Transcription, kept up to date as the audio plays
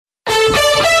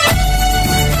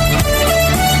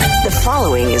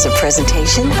is a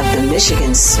presentation of the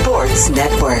Michigan Sports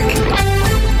Network.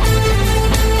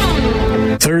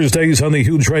 Thursdays on the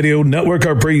Huge Radio Network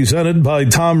are presented by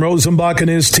Tom Rosenbach and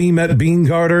his team at Bean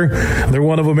Carter. They're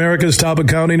one of America's top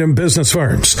accounting and business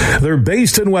firms. They're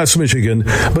based in West Michigan,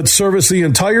 but service the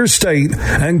entire state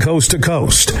and coast to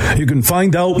coast. You can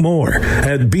find out more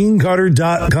at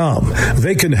beancarter.com.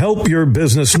 They can help your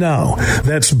business now.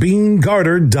 That's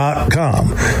beancarter.com.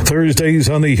 Thursdays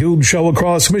on the Huge Show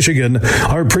across Michigan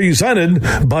are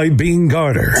presented by Bean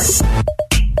Carter.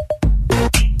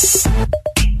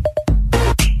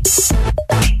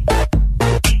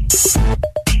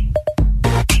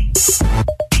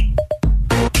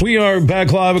 We are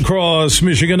back live across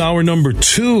Michigan, hour number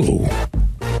 2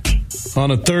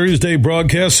 on a Thursday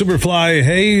broadcast. Superfly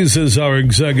Hayes is our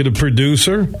executive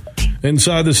producer.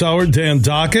 Inside this hour, Dan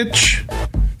Dockich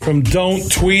from Don't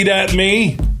Tweet at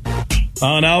Me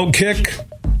on Outkick.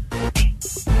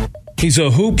 He's a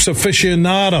hoops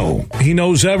aficionado. He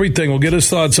knows everything. We'll get his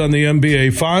thoughts on the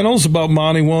NBA Finals, about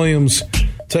Monty Williams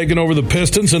taking over the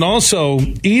Pistons, and also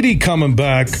Edey coming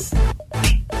back.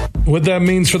 What that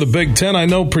means for the Big Ten. I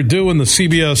know Purdue in the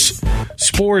CBS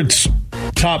Sports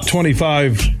top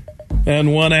 25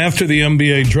 and one after the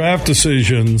NBA draft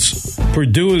decisions.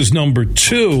 Purdue is number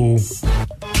 2.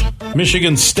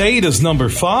 Michigan State is number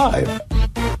 5.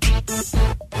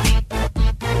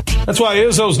 That's why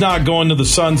Izzo's not going to the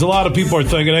Suns. A lot of people are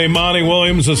thinking, hey, Monty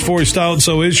Williams is forced out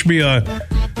so Ishbia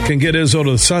can get Izzo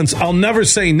to the Suns. I'll never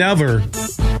say never.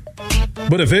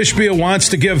 But if Ishbia wants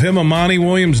to give him a Monty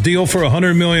Williams deal for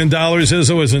 $100 million,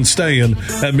 Izzo isn't staying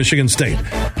at Michigan State.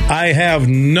 I have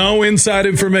no inside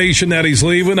information that he's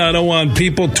leaving. I don't want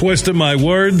people twisting my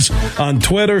words on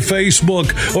Twitter,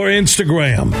 Facebook, or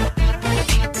Instagram.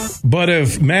 But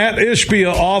if Matt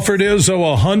Ishbia offered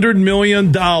Izzo a $100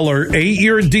 million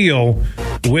 8-year deal,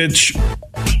 which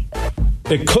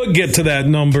it could get to that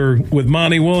number with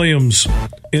Monty Williams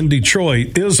in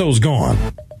Detroit, Izzo's gone.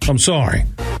 I'm sorry.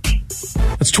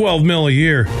 That's $12 million a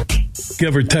year,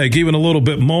 give or take, even a little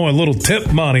bit more, a little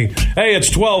tip money. Hey, it's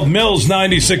 12 mils,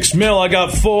 96 mil. I got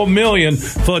 $4 million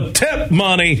for tip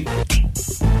money.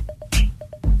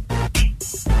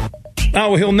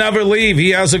 Oh, he'll never leave.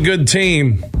 He has a good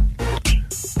team.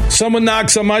 Someone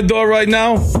knocks on my door right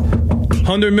now.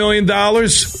 $100 million.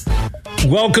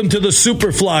 Welcome to the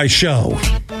Superfly Show.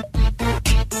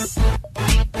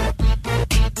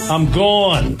 I'm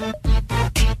gone.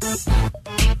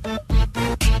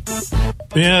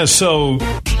 Yeah, so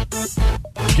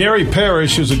Gary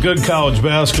Parrish is a good college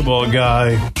basketball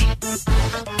guy.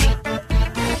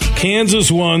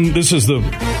 Kansas won. This is the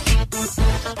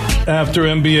after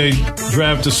NBA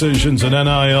draft decisions and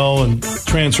NIL and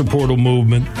transfer portal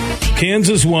movement.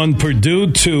 Kansas won, Purdue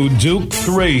 2, Duke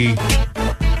 3.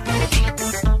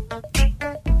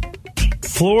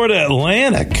 Florida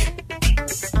Atlantic.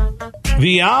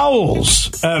 The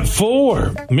Owls at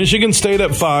 4. Michigan State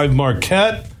at 5.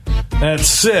 Marquette at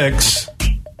 6,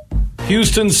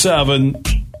 Houston 7,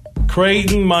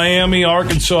 Creighton, Miami,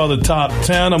 Arkansas, the top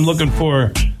 10. I'm looking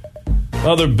for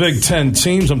other Big Ten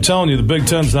teams. I'm telling you, the Big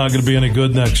Ten's not going to be any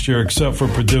good next year except for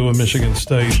Purdue and Michigan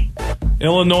State.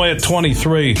 Illinois at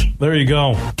 23. There you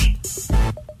go.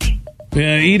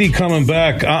 Yeah, Edey coming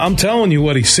back. I'm telling you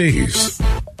what he sees.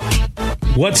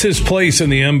 What's his place in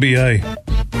the NBA?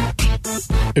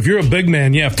 If you're a big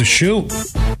man, you have to shoot.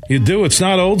 You do. It's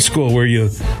not old school where you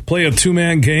play a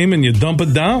two-man game and you dump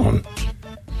it down.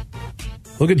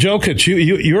 Look at Jokic.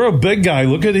 You're a big guy.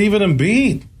 Look at even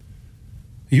Embiid.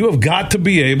 You have got to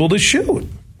be able to shoot.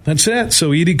 That's it.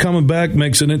 So Edey coming back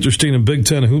makes it interesting in Big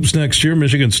Ten hoops next year.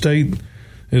 Michigan State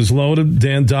is loaded.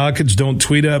 Dan Dockich, don't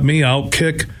tweet at me.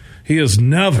 Outkick. He has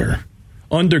never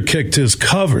underkicked his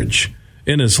coverage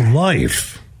in his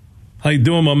life. How you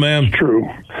doing, my man? It's true.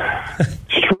 It's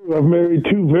true. I've married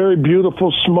 2 very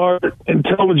beautiful, smart,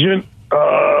 intelligent,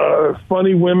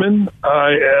 funny women.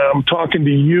 I am talking to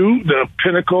you, the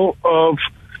pinnacle of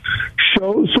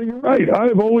shows. So you're right.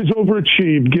 I've always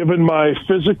overachieved given my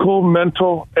physical,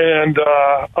 mental, and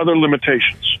other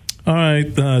limitations. All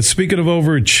right. Speaking of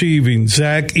overachieving,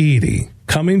 Zach Edey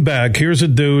coming back. Here's a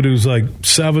dude who's like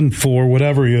 7'4",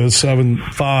 whatever he is,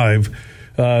 7'5",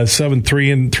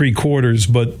 7'3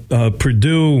 3/4", but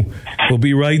Purdue will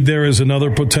be right there as another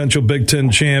potential Big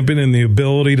Ten champion and the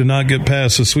ability to not get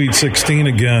past the Sweet 16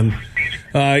 again.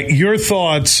 Your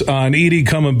thoughts on Edey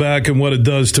coming back and what it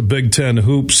does to Big Ten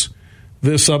hoops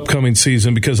this upcoming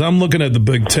season? Because I'm looking at the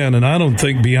Big Ten, and I don't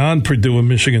think beyond Purdue and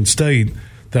Michigan State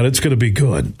that it's going to be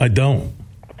good. I don't.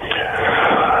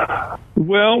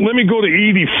 Well, let me go to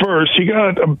Edey first. He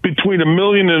got between $1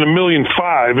 million and $1.5 million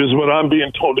is what I'm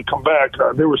being told to come back.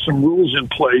 There were some rules in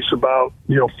place about,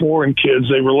 foreign kids.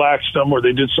 They relaxed them or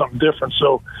they did something different.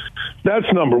 So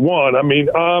that's number one. I mean,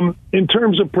 in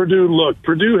terms of Purdue, look,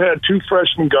 Purdue had 2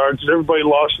 freshman guards that everybody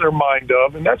lost their mind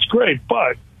of, and that's great.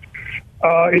 But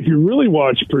if you really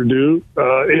watch Purdue,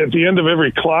 at the end of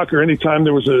every clock or any time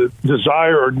there was a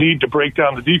desire or need to break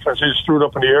down the defense, they just threw it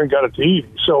up in the air and got it to Edey.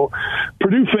 So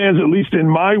Purdue fans, at least in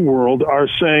my world, are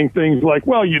saying things like,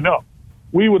 well,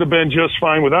 we would have been just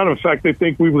fine without him. In fact, they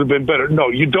think we would have been better. No,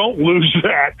 you don't lose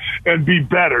that and be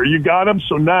better. You got him,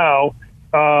 so now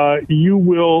you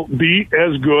will be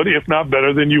as good, if not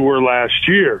better, than you were last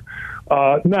year.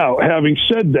 Now, having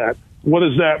said that, what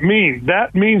does that mean?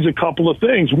 That means a couple of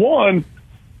things. One,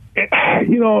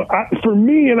 for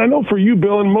me, and I know for you,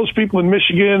 Bill, and most people in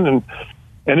Michigan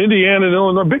and Indiana and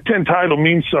Illinois, Big Ten title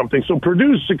means something. So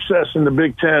Purdue's success in the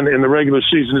Big Ten in the regular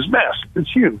season is massive.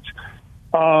 It's huge.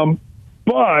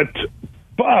 But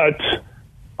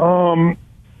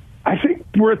I think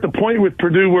we're at the point with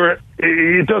Purdue where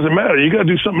it doesn't matter. You got to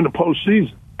do something in the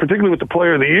postseason, particularly with the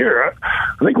Player of the Year.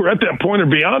 I think we're at that point or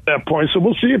beyond that point. So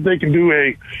we'll see if they can do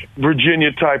a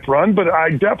Virginia type run. But I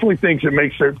definitely think it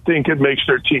makes their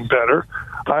team better.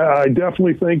 I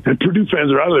definitely think that Purdue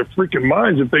fans are out of their freaking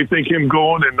minds if they think him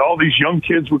going and all these young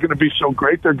kids were going to be so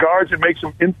great. Their guards, it makes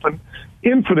them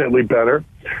infinitely better.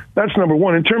 That's number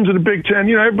one. In terms of the Big Ten,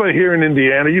 everybody here in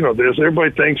Indiana, this.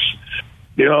 Everybody thinks,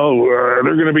 they're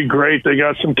going to be great. They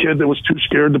got some kid that was too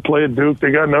scared to play at Duke.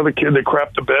 They got another kid that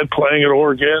crapped the bed playing at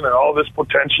Oregon and all this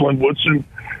potential. And Woodson,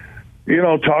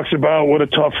 talks about what a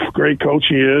tough, great coach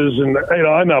he is. And,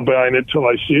 I'm not buying it till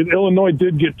I see it. Illinois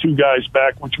did get 2 guys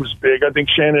back, which was big. I think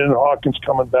Shannon and Hawkins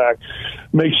coming back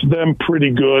makes them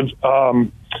pretty good.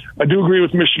 I do agree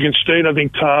with Michigan State. I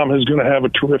think Tom is going to have a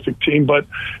terrific team. But,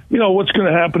 what's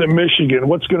going to happen at Michigan?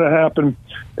 What's going to happen?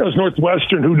 It's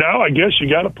Northwestern, who now I guess you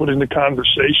got to put in the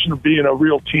conversation of being a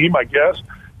real team, I guess.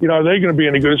 Are they going to be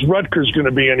any good? Is Rutgers going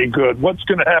to be any good? What's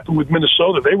going to happen with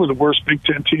Minnesota? They were the worst Big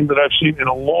Ten team that I've seen in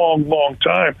a long, long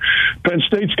time. Penn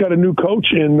State's got a new coach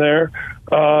in there.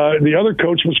 The other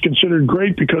coach was considered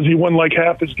great because he won like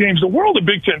half his games. The world of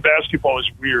Big Ten basketball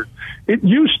is weird. It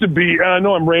used to be, I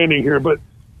know I'm ranting here, but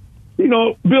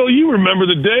Bill, you remember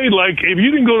the day, like, if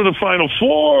you didn't go to the Final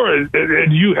Four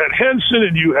and you had Henson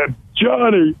and you had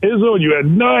John or Izzo and you had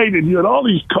Knight and you had all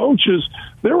these coaches,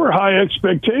 there were high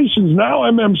expectations. Now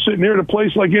I'm sitting here at a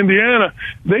place like Indiana.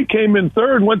 They came in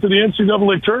third, went to the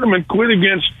NCAA tournament, quit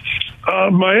against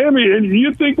Miami, and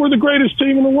you think we're the greatest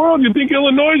team in the world. You think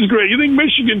Illinois is great. You think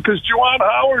Michigan, because Juwan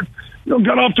Howard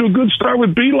got off to a good start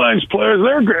with Beeline's players.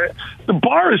 They're great. The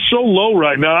bar is so low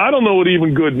right now. I don't know what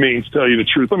even good means, to tell you the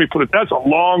truth. Let me put it. That's a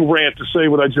long rant to say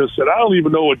what I just said. I don't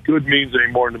even know what good means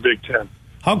anymore in the Big Ten.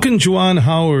 How can Juwan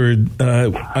Howard,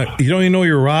 you don't even know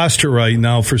your roster right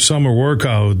now for summer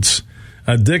workouts.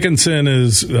 Dickinson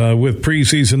is with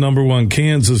preseason number 1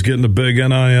 Kansas getting a big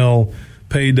NIL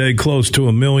payday, close to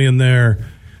 $1 million there,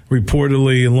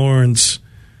 reportedly in Lawrence.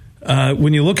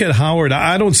 When you look at Howard,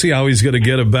 I don't see how he's going to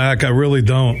get it back. I really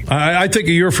don't. I think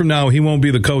a year from now he won't be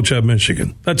the coach at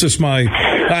Michigan. That's just I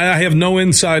have no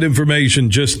inside information,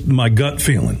 just my gut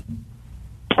feeling.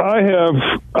 I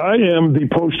am the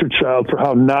poster child for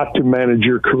how not to manage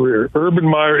your career. Urban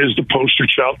Meyer is the poster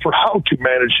child for how to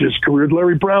manage his career.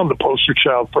 Larry Brown, the poster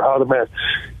child for how to manage.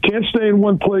 Can't stay in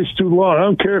one place too long. I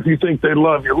don't care if you think they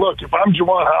love you. Look, if I'm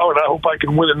Juwan Howard, I hope I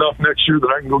can win enough next year that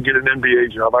I can go get an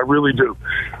NBA job. I really do.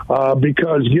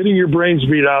 Because getting your brains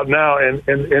beat out now and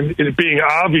it being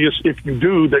obvious if you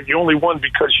do that you only won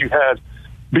because you had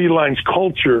Beeline's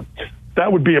culture, that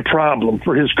would be a problem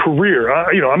for his career.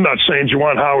 I'm not saying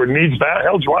Juwan Howard needs that.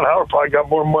 Hell, Juwan Howard probably got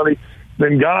more money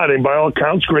than God, and by all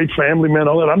accounts, great family man,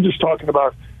 all that. I'm just talking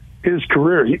about his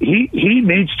career. He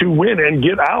needs to win and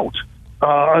get out,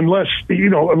 unless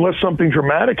something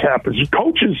dramatic happens.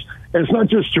 Coaches, and it's not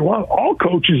just Juwan, all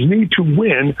coaches need to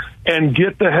win and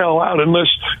get the hell out,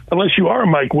 unless you are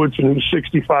Mike Woodson, who's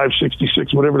 65,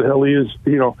 66, whatever the hell he is,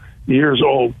 years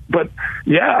old. But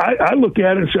yeah, I look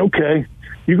at it and say, okay,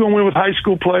 you going to win with high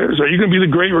school players? Are you going to be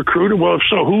the great recruiter? Well, if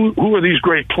so, who are these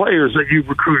great players that you've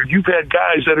recruited? You've had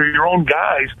guys that are your own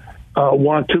guys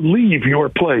want to leave your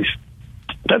place.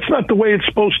 That's not the way it's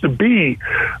supposed to be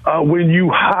when you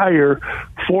hire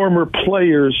former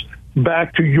players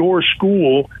back to your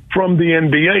school from the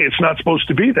NBA. It's not supposed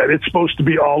to be that. It's supposed to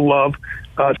be all love,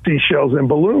 seashells, and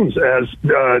balloons, as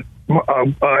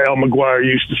Al McGuire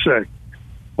used to say.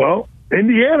 Well,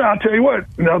 Indiana, I'll tell you what,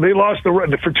 they lost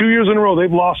for 2 years in a row,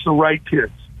 they've lost the right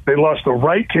kids. They lost the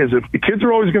right kids. If the kids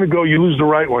are always going to go, you lose the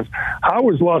right ones.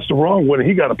 Howard's lost the wrong one, and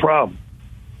he got a problem.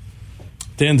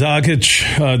 Dan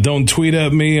Dakich, don't tweet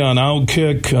at me on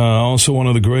Outkick. Also one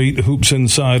of the great hoops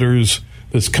insiders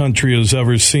this country has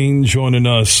ever seen, joining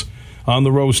us on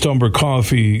the Roast Umber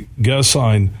Coffee guest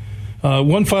line.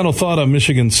 One final thought on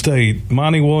Michigan State.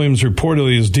 Monty Williams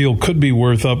reportedly his deal could be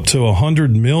worth up to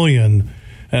 $100 million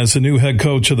as the new head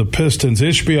coach of the Pistons.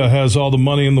 Ishbia has all the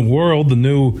money in the world, the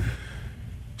new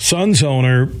Suns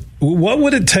owner. What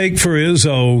would it take for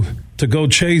Izzo to go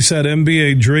chase that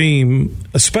NBA dream,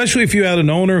 especially if you had an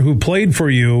owner who played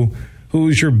for you, who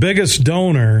was your biggest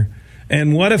donor?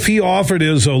 And what if he offered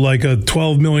Izzo like a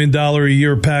 $12 million a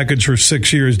year package for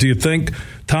 6 years? Do you think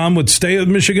Tom would stay at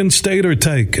Michigan State or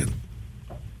take it?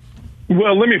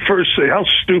 Well, let me first say, how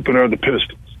stupid are the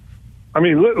Pistons? I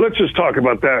mean, let's just talk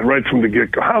about that right from the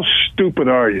get-go. How stupid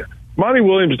are you? Monty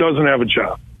Williams doesn't have a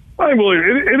job. Monty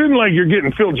Williams, it isn't like you're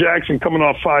getting Phil Jackson coming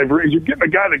off 5 rings. You're getting a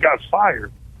guy that got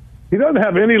fired. He doesn't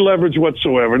have any leverage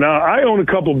whatsoever. Now, I own a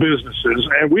couple businesses,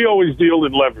 and we always deal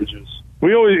in leverages.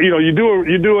 We always, you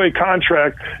do a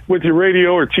contract with your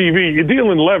radio or TV. You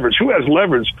deal in leverage. Who has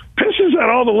leverage? Pistons had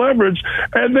all the leverage,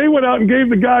 and they went out and gave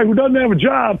the guy who doesn't have a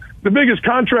job the biggest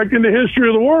contract in the history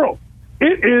of the world.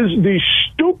 It is the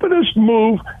stupidest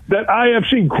move that I have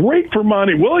seen. Great for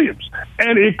Monty Williams,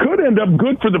 and it could end up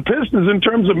good for the Pistons in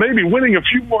terms of maybe winning a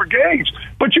few more games.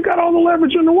 But you got all the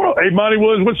leverage in the world. Hey, Monty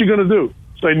Williams, what's he going to do?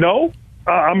 Say no?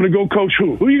 I'm going to go coach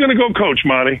who? Who are you going to go coach,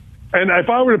 Monty? And if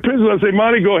I were the Pistons, I'd say,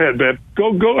 Monty, go ahead, man.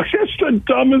 Go. It's the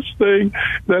dumbest thing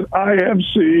that I have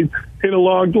seen in a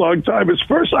long, long time. At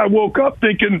first, I woke up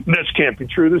thinking, this can't be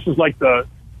true. This is like the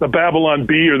Babylon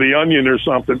Bee or the Onion or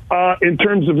something. In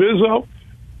terms of Izzo,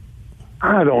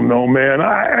 I don't know, man.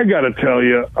 I got to tell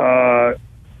you,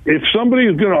 if somebody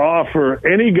is going to offer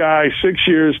any guy 6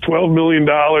 years, $12 million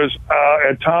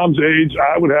at Tom's age,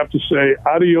 I would have to say,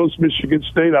 adios, Michigan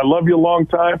State. I love you a long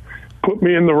time. Put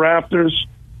me in the rafters.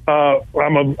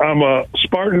 I'm a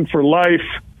Spartan for life,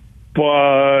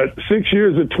 but 6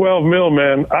 years at $12 million,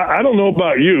 man. I don't know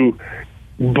about you,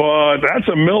 but that's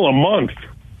 $1 million a month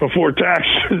before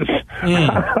taxes.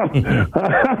 I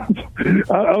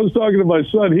was talking to my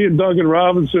son. He and Duncan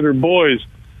Robinson are boys,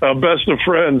 best of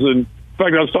friends. And in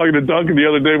fact, I was talking to Duncan the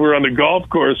other day. We were on the golf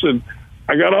course, and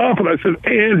I got off and I said,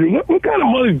 "Hey, Andrew, what kind of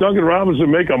money does Duncan Robinson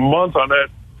make a month on that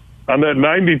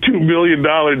 $92 million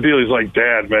deal?" He's like,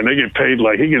 "Dad, man, they get paid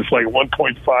he gets like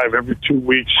 1.5 every 2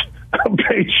 weeks a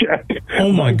paycheck."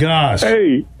 Oh my gosh!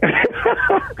 Hey,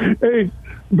 hey,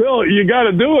 Bill, you got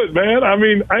to do it, man. I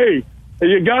mean, hey,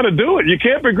 you got to do it. You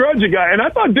can't begrudge a guy. And I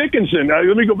thought Dickinson.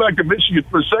 Let me go back to Michigan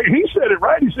for a second. He said it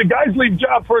right. He said, "Guys leave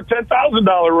job for a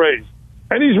 $10,000 raise,"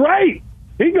 and he's right.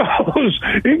 He goes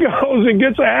and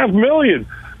gets $500,000.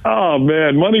 Oh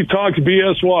man, money talks,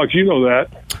 BS walks. You know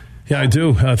that. Yeah, I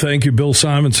do. Thank you, Bill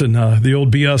Simonson, the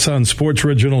old BS on Sports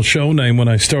original show name when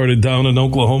I started down in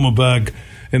Oklahoma back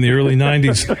in the early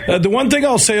 90s. The one thing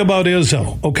I'll say about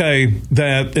Izzo,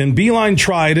 and Beilein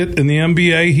tried it in the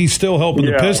NBA. He's still helping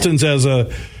the Pistons as a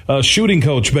shooting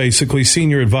coach, basically,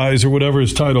 senior advisor, whatever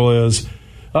his title is.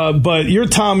 But you're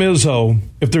Tom Izzo.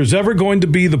 If there's ever going to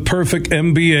be the perfect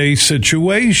NBA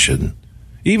situation,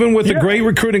 even with a great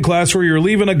recruiting class where you're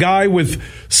leaving a guy with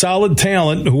solid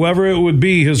talent, whoever it would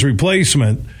be, his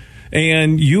replacement,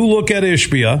 and you look at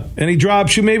Ishbia and he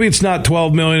drops you, maybe it's not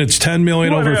 $12 million, it's $10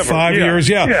 million over 5 years.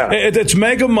 It's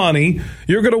mega money.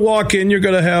 You're going to walk in, you're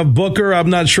going to have Booker.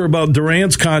 I'm not sure about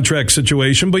Durant's contract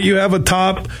situation, but you have a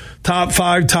top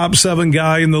 5, top 7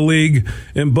 guy in the league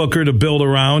in Booker to build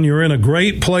around. You're in a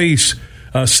great place.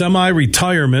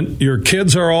 Semi-retirement. Your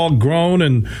kids are all grown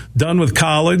and done with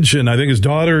college, and I think his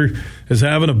daughter is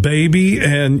having a baby,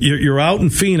 and you're out in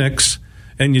Phoenix,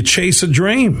 and you chase a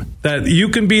dream that you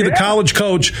can be the college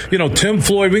coach. Tim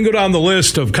Floyd, we can go down the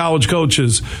list of college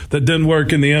coaches that didn't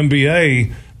work in the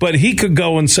NBA, but he could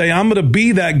go and say, I'm going to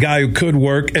be that guy who could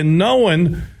work, and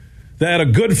knowing that a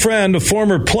good friend, a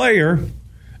former player,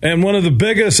 and one of the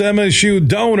biggest MSU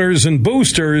donors and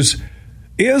boosters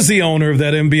is the owner of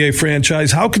that NBA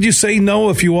franchise. How could you say no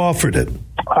if you offered it?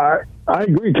 I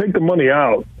agree. Take the money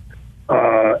out.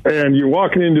 And you're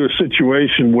walking into a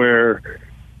situation where,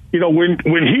 when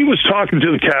he was talking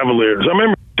to the Cavaliers, I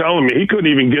remember telling me he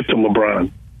couldn't even get to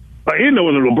LeBron. He didn't know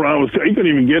whether LeBron was, he couldn't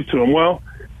even get to him. Well,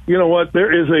 you know what?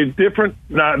 There is a different,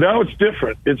 now it's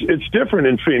different. It's different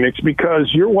in Phoenix because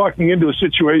you're walking into a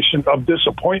situation of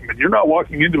disappointment. You're not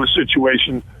walking into a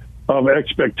situation of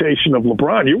expectation of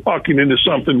LeBron. You're walking into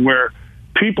something where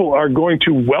people are going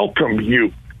to welcome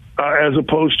you as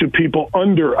opposed to people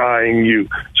under-eyeing you.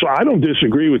 So I don't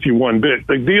disagree with you one bit.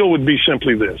 The deal would be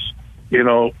simply this.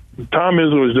 Tom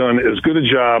Izzo has done as good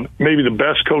a job, maybe the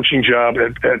best coaching job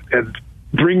at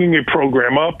bringing a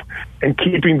program up and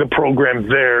keeping the program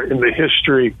there in the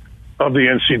history of the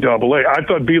NCAA. I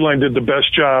thought Beilein did the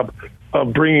best job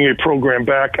of bringing a program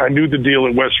back. I knew the deal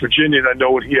at West Virginia, and I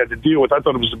know what he had to deal with. I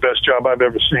thought it was the best job I've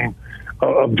ever seen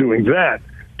of doing that.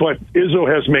 But Izzo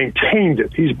has maintained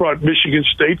it. He's brought Michigan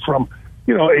State from,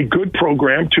 a good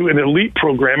program to an elite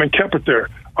program and kept it there.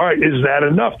 All right, is that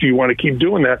enough? Do you want to keep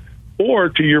doing that? Or,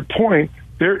 to your point,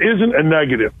 there isn't a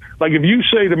negative. Like if you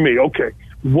say to me, okay,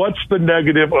 what's the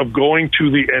negative of going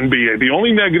to the NBA? The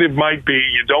only negative might be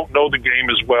you don't know the game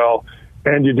as well,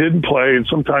 and you didn't play, and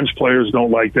sometimes players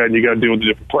don't like that, and you got to deal with a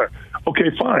different player.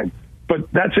 Okay, fine. But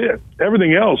that's it.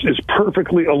 Everything else is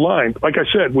perfectly aligned. Like I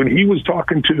said, when he was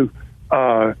talking to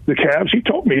the Cavs, he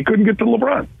told me he couldn't get to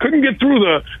LeBron. Couldn't get through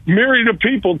the myriad of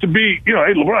people to be, hey,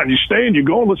 LeBron, you stay and you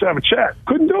go and let's have a chat.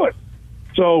 Couldn't do it.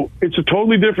 So it's a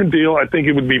totally different deal. I think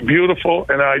it would be beautiful,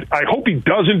 and I hope he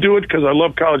doesn't do it because I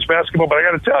love college basketball. But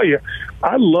I got to tell you,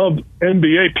 I love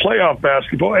NBA playoff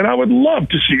basketball, and I would love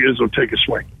to see Izzo take a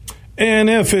swing. And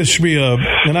if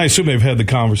Ishbia, and I assume they've had the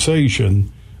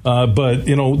conversation, but,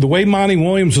 the way Monty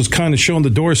Williams was kind of showing the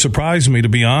door surprised me, to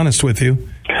be honest with you.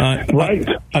 Right.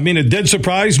 I mean, it did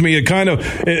surprise me. It kind of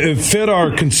it fit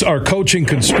our coaching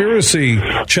conspiracy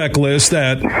checklist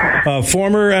that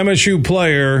former MSU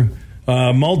player,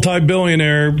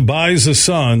 multi-billionaire, buys the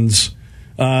Suns,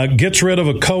 gets rid of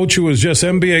a coach who was just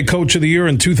NBA Coach of the Year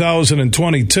in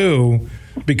 2022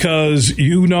 because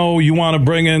you want to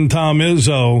bring in Tom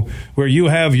Izzo, where you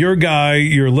have your guy,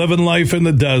 you're living life in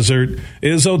the desert.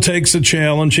 Izzo takes the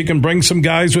challenge. He can bring some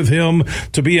guys with him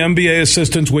to be NBA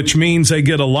assistants, which means they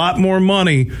get a lot more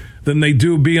money than they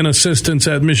do being assistants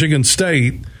at Michigan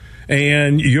State.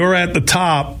 And you're at the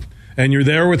top, and you're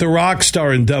there with a rock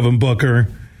star in Devin Booker.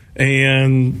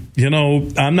 And,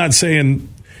 I'm not saying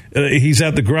he's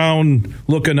at the ground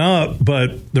looking up,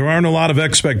 but there aren't a lot of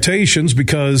expectations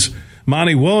because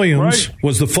Monty Williams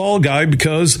was the fall guy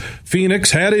because Phoenix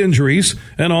had injuries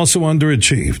and also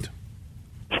underachieved.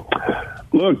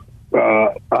 Look,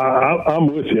 I'm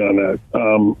with you on that.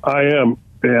 I am.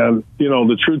 And,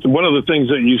 the truth, one of the things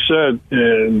that you said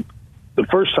in the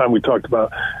first time we talked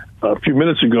about a few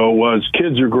minutes ago was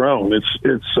kids are grown. It's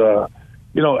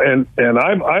and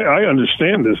I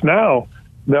understand this now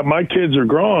that my kids are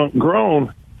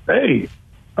grown. Hey,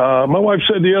 my wife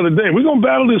said the other day, we're going to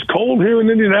battle this cold here in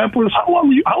Indianapolis. How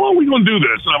long are we going to do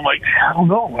this? And I'm like, I don't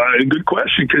know. Good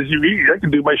question, because I can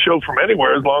do my show from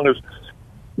anywhere as long as,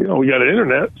 we got an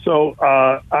internet. So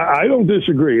I don't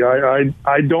disagree. I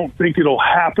don't think it'll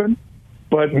happen,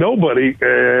 but nobody,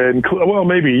 and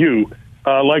maybe you,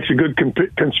 likes a good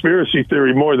conspiracy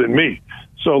theory more than me.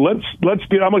 So let's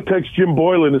get. I'm going to text Jim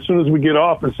Boylan as soon as we get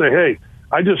off and say, hey,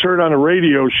 I just heard on a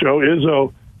radio show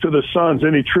Izzo to the Suns.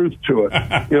 Any truth to it?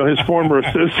 His former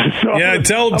assistant. So yeah,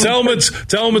 tell him it's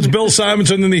Bill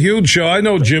Simonson and the Huge Show. I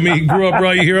know Jimmy. He grew up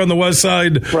right here on the west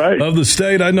side of the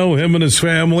state. I know him and his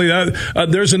family.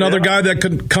 There's another guy that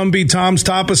could come be Tom's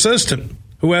top assistant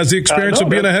who has the experience of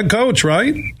being a head coach,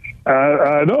 right?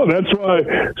 I know. That's why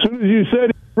as soon as you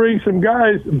said bring some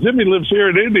guys, Jimmy lives here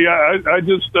in Indy. I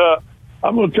just.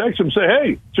 I'm going to text him and say,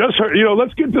 hey, just heard,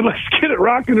 let's get it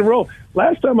rocking and roll.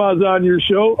 Last time I was on your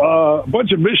show, a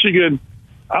bunch of Michigan,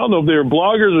 I don't know if they were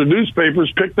bloggers or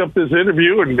newspapers, picked up this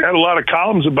interview and had a lot of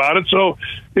columns about it. So,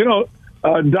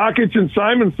 Dakich and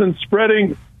Simonson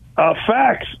spreading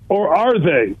facts, or are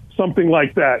they something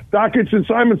like that? Dakich and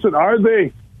Simonson, are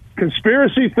they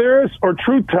conspiracy theorists or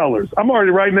truth tellers? I'm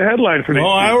already writing the headline for these.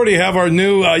 Well, I already have our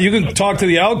new, you can talk to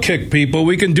the Outkick people.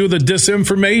 We can do the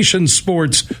Disinformation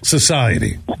Sports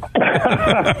Society. I'm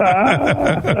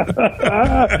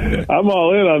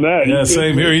all in on that. Yeah,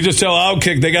 same here. You just tell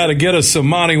Outkick they got to get us some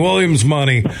Monty Williams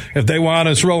money if they want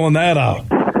us rolling that out.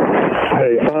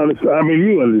 Hey, honestly,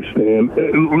 you understand.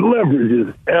 Leverage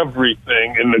is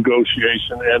everything in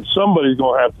negotiation, and somebody's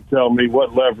going to have to tell me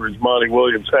what leverage Monty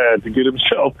Williams had to get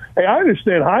himself. Hey, I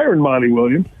understand hiring Monty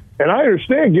Williams, and I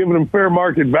understand giving him fair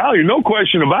market value. No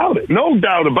question about it. No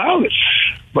doubt about it.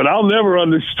 But I'll never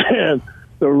understand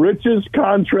the richest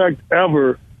contract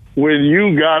ever when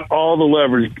you got all the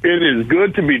leverage. It is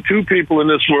good to be two people in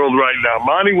this world right now,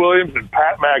 Monty Williams and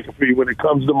Pat McAfee, when it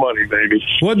comes to money, baby.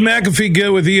 What did McAfee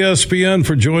get with ESPN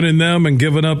for joining them and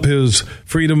giving up his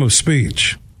freedom of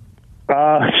speech?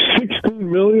 $16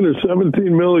 million or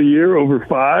 $17 million a year over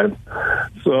 5.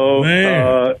 So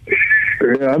I'm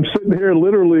sitting here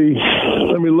literally.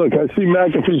 Let me look. I see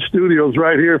McAfee Studios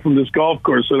right here from this golf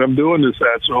course that I'm doing this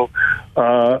at. So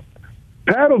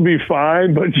Pat'll be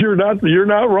fine, but you're not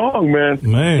wrong, man.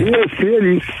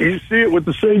 ESPN, you see it with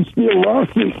the St. Steel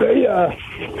lawsuit. Hey,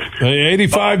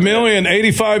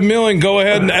 $85 million. Go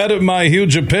ahead and edit my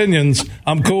huge opinions.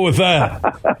 I'm cool with that.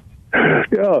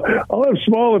 Yeah, I'll have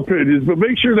small opinions, but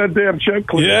make sure that damn check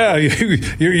clears. Yeah,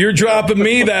 you're dropping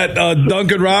me that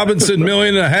Duncan Robinson $1.5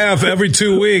 million every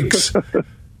 2 weeks.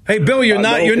 Hey, Bill, you're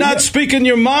not speaking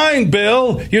your mind,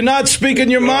 Bill. You're not speaking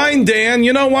your mind, Dan.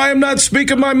 You know why I'm not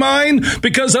speaking my mind?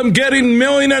 Because I'm getting $1.5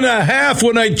 million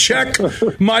when I check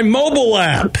my mobile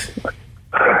app.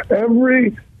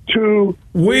 Every 2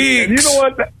 weeks. And you know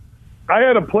what? I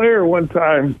had a player one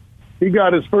time. He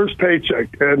got his first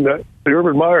paycheck, and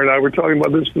Urban Meyer and I were talking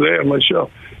about this today on my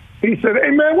show. He said, "Hey,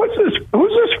 man, who's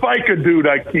this FICA dude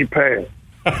I keep paying?"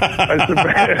 I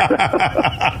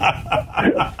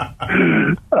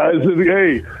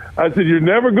said, "You're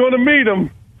never going to meet him,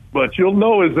 but you'll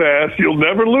know his ass. You'll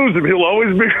never lose him. He'll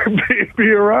always be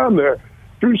around there."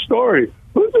 True story.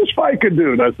 Who's this FICA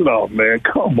dude? I said, "Oh, man,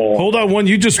 come on." Hold on one.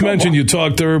 You just mentioned you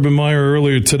talked to Urban Meyer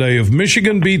earlier today. If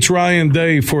Michigan beats Ryan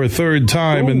Day for a third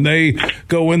time and they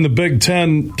go win the Big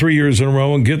Ten 3 years in a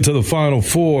row and get to the Final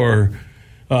Four,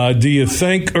 do you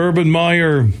think Urban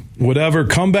Meyer would ever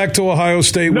come back to Ohio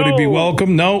State? No. Would he be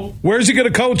welcome? No. Where's he going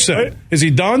to coach then? Is he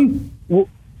done?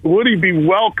 Would he be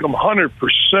welcome?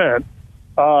 100%.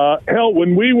 Hell,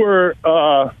 when we were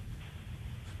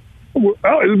it was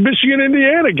the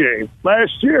Michigan-Indiana game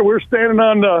last year, we were standing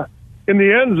in the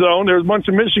end zone. There was a bunch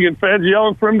of Michigan fans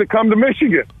yelling for him to come to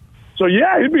Michigan. So,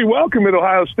 yeah, he'd be welcome at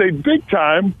Ohio State big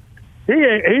time.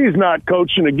 He's not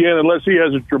coaching again unless he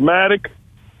has a dramatic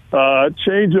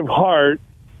change of heart.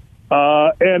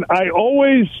 And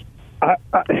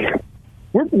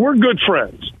we're good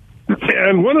friends.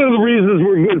 And one of the reasons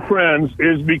we're good friends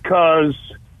is because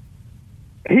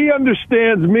he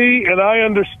understands me and I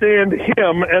understand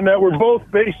him, and that we're both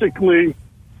basically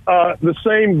the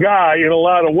same guy in a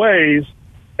lot of ways.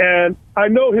 And I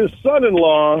know his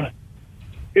son-in-law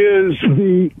is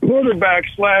the quarterback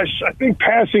 / I think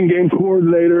passing game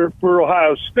coordinator for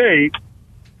Ohio State,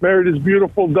 married his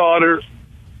beautiful daughter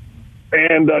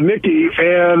and Nikki.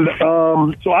 And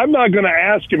so I'm not going to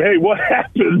ask him, hey, what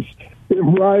happens if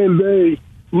Ryan Day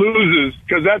loses?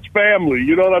 Because that's family.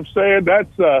 You know what I'm saying?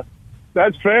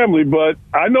 That's family. But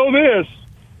I know this,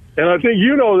 and I think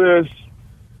you know this.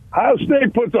 Ohio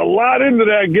State puts a lot into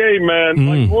that game, man,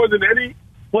 like more than any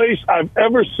place I've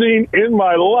ever seen in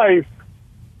my life.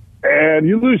 And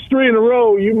you lose 3 in a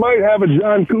row, you might have a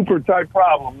John Cooper-type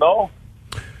problem, no?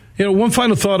 You know, one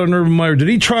final thought on Urban Meyer. Did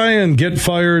he try and get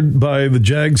fired by the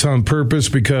Jags on purpose?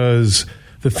 Because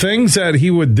the things that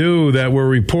he would do that were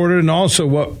reported and also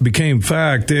what became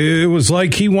fact, it was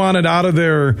like he wanted out of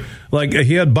there, like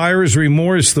he had buyer's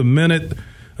remorse the minute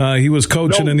he was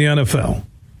coaching in the NFL.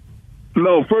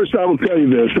 No, first I will tell you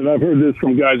this, and I've heard this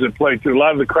from guys that play too. A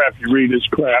lot of the crap you read is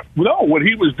crap. No, what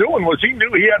he was doing was he knew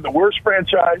he had the worst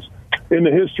franchise in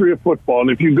the history of football. And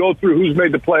if you go through who's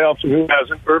made the playoffs and who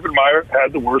hasn't, Urban Meyer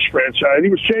had the worst franchise. He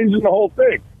was changing the whole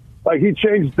thing. Like he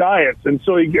changed diets, and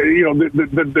so he, you know,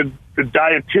 the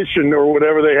dietitian or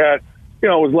whatever they had, you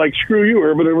know, was like, screw you,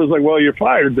 Urban. It was like, well, you're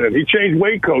fired then. He changed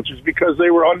weight coaches because they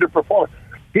were underperforming.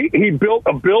 He built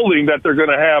a building that they're going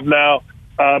to have now.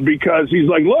 Because he's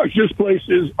like, look, this place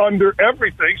is under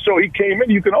everything. So he came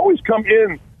in. You can always come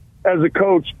in as a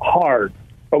coach hard,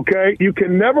 okay? You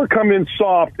can never come in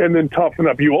soft and then toughen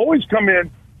up. You always come in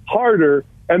harder,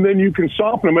 and then you can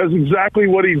soften them. That's exactly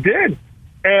what he did.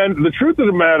 And the truth of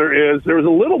the matter is there was a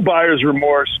little buyer's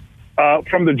remorse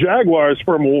from the Jaguars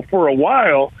for a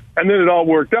while, and then it all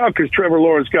worked out because Trevor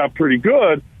Lawrence got pretty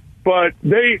good. But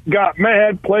they got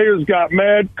mad. Players got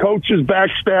mad. Coaches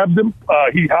backstabbed him.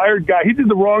 He hired guys. He did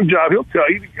the wrong job. He'll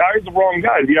tell you. He hired the wrong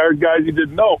guys. He hired guys he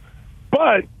didn't know.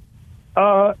 But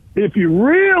if you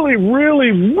really, really,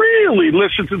 really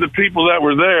listen to the people that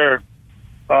were there,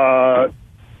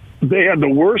 they had the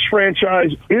worst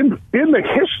franchise in the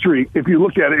history, if you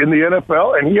look at it, in the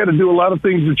NFL. And he had to do a lot of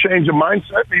things to change the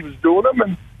mindset. He was doing them,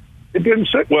 and it didn't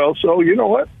sit well. So you know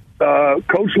what?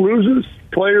 Coach loses.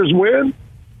 Players win.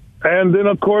 And then,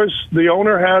 of course, the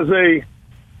owner has a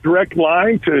direct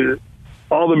line to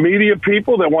all the media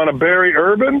people that want to bury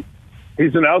Urban.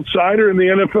 He's an outsider in the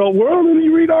NFL world, and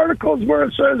you read articles where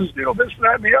it says, you know, this,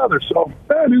 that, and the other. So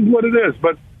that is what it is.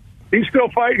 But he's still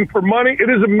fighting for money.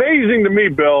 It is amazing to me,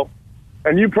 Bill,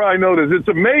 and you probably know this, it's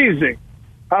amazing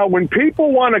how when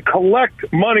people want to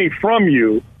collect money from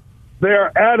you, they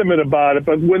are adamant about it.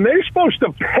 But when they're supposed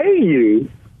to pay you,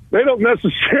 they don't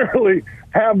necessarily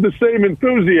have the same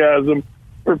enthusiasm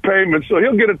for payment. So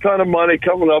he'll get a ton of money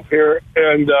coming up here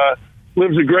and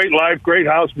lives a great life, great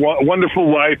house,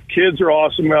 wonderful wife. Kids are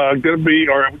awesome. Going to be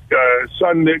our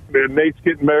son, Nate's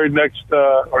getting married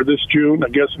this June, I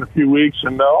guess in a few weeks,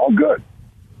 and all good.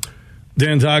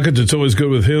 Dan Dakich, it's always good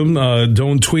with him.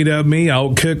 Don't tweet at me.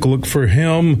 Outkick, look for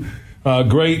him.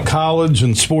 great college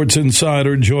and sports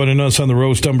insider, joining us on the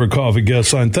Roast Umber Coffee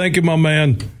guest line. Thank you, my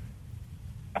man.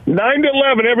 9 to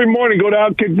 11 every morning. Go to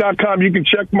Outkick.com. You can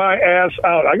check my ass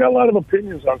out. I got a lot of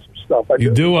opinions on some stuff. You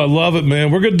do? I love it,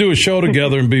 man. We're going to do a show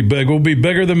together and be big. We'll be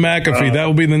bigger than McAfee. That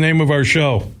will be the name of our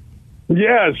show.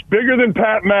 Yes, bigger than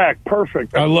Pat Mac.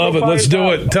 Perfect. I love it. Let's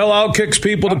do it. Tell Outkick's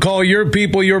people to call your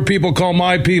people call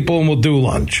my people, and we'll do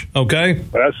lunch. Okay?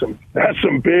 That's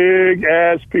some big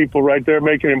ass people right there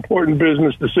making important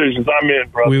business decisions. I'm in,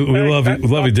 brother. We love you.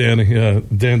 Love you, Danny.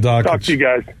 Dan Dockich. Talk to you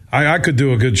guys. I could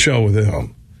do a good show with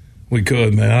him. We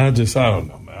could, man. I don't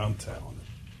know, man. I'm telling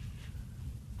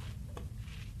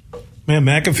you. Man,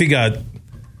 McAfee got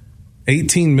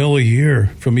 $18 million a year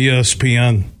from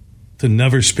ESPN to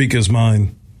never speak his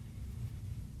mind.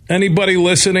 Anybody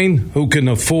listening who can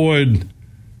afford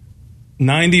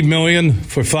 $90 million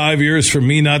for 5 years for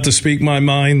me not to speak my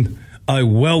mind, I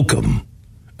welcome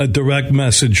a direct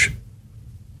message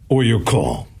or your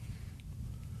call.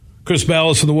 Chris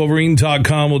Ballas of the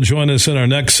Wolverine.com will join us in our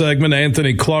next segment.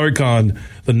 Anthony Clark on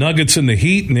the Nuggets and the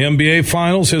Heat in the NBA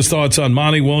Finals. His thoughts on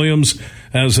Monty Williams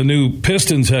as the new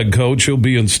Pistons head coach. He'll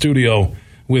be in studio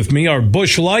with me. Our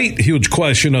Busch Light huge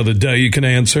question of the day you can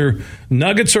answer.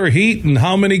 Nuggets or Heat and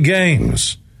how many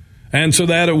games? Answer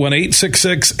that at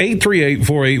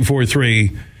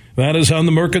 1-866-838-4843. That is on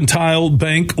the Mercantile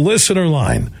Bank listener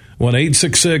line.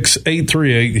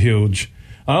 1-866-838-HUGE.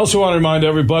 I also want to remind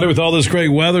everybody, with all this great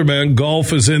weather, man,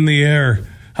 golf is in the air.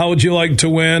 How would you like to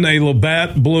win a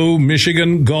Labatt Blue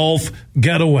Michigan Golf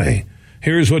Getaway?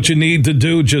 Here's what you need to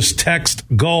do. Just text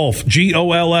GOLF,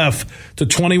 GOLF, to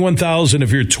 21,000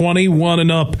 if you're 21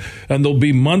 and up, and there'll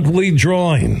be monthly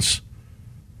drawings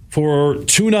for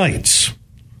 2 nights.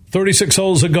 36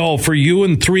 holes of golf for you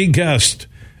and 3 guests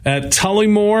at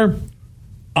Tullymore,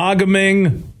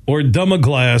 Agaming, or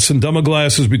Dumaglass. And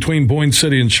Dumaglass is between Boyne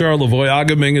City and Charlevoix.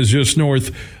 Agaming is just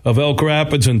north of Elk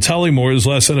Rapids, and Tullymore is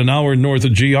less than an hour north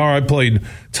of GR. I played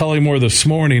Tullymore this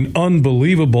morning.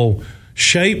 Unbelievable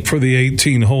shape for the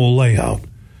 18-hole layout.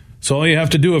 So all you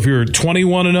have to do, if you're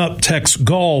 21 and up, text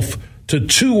GOLF to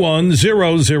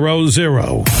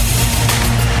 21000.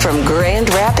 From Grand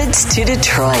Rapids to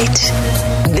Detroit,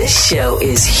 this show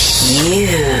is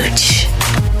huge.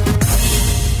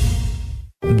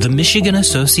 The Michigan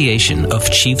Association of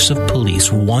Chiefs of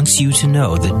Police wants you to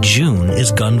know that June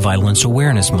is Gun Violence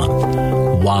Awareness Month.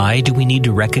 Why do we need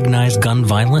to recognize gun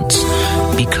violence?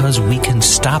 Because we can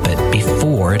stop it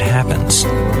before it happens.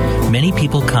 Many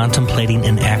people contemplating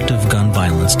an act of gun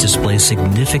violence display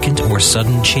significant or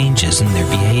sudden changes in their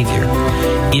behavior.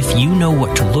 If you know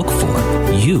what to look for,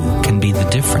 you can be the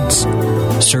difference.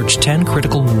 Search 10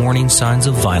 critical warning signs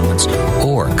of violence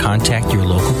or contact your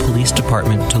local police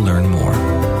department to learn more.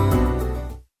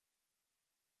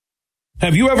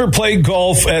 Have you ever played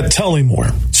golf at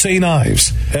Tullymore, St. Ives?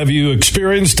 Have you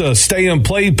experienced a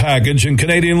stay-and-play package in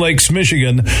Canadian Lakes,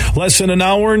 Michigan, less than an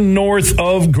hour north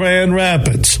of Grand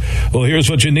Rapids? Well, here's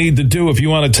what you need to do if you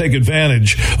want to take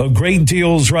advantage of great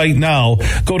deals right now.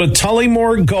 Go to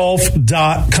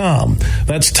TullymoreGolf.com.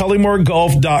 That's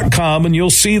TullymoreGolf.com, and you'll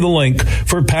see the link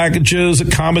for packages,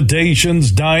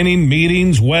 accommodations, dining,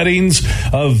 meetings, weddings,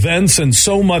 events, and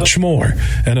so much more.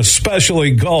 And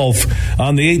especially golf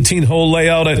on the 18-hole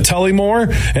layout at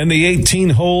Tullymore and the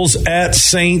 18 holes at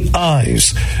St.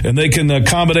 Ives. And they can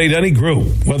accommodate any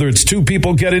group, whether it's 2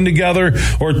 people getting together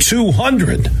or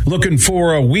 200 looking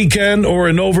for a weekend or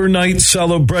an overnight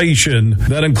celebration.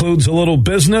 That includes a little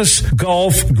business,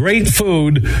 golf, great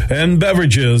food, and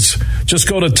beverages. Just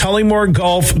go to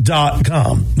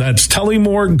TullymoreGolf.com. That's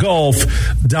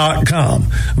TullymoreGolf.com.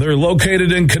 They're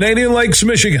located in Canadian Lakes,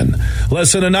 Michigan,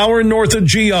 less than an hour north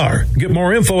of GR. Get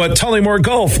more info at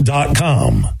TullymoreGolf.com.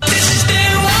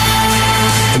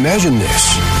 Imagine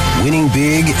this, winning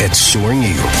big at Soaring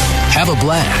Eagle. Have a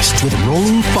blast with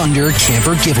Rolling Thunder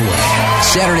Camper Giveaway.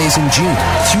 Saturdays in June,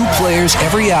 2 players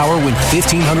every hour win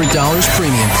 $1,500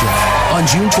 premium play. On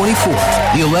June 24th,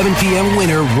 the 11 p.m.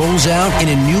 winner rolls out in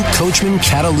a new Coachman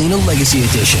Catalina Legacy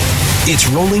Edition. It's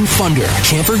Rolling Thunder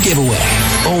Camper Giveaway,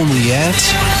 only at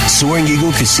Soaring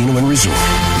Eagle Casino and Resort.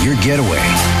 Your getaway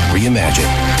reimagined.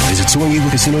 Visit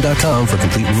SoaringEagleCasino.com for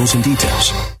complete rules and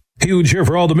details. Huge here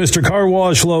for all the Mr. Car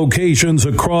Wash locations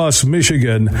across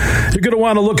Michigan. You're going to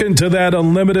want to look into that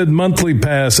unlimited monthly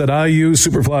pass that I use.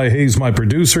 Superfly Hayes, my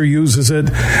producer, uses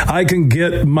it. I can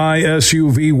get my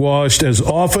SUV washed as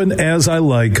often as I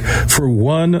like for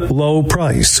one low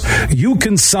price. You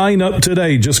can sign up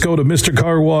today. Just go to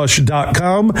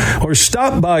MrCarWash.com or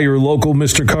stop by your local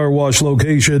Mr. Car Wash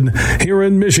location here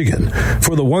in Michigan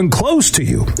for the one close to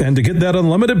you. And to get that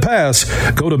unlimited pass,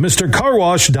 go to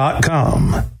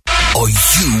MrCarWash.com. Are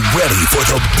you ready for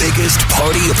the biggest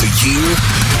party of the year?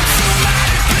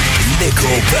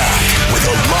 Nickelback with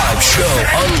a live show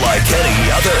unlike any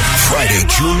other. Friday,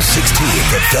 June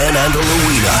 16th at Van Andel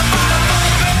Arena.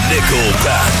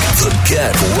 Nickelback, the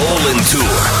Get Rollin'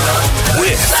 Tour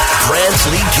with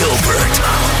Brantley Gilbert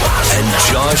and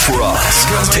Josh Ross.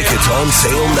 Tickets on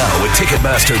sale now at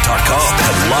Ticketmaster.com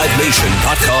and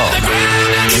LiveNation.com.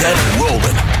 Get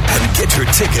rollin' and get your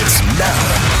tickets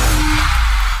now.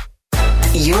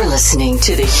 You're listening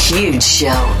to The Huge Show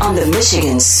on the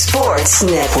Michigan Sports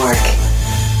Network.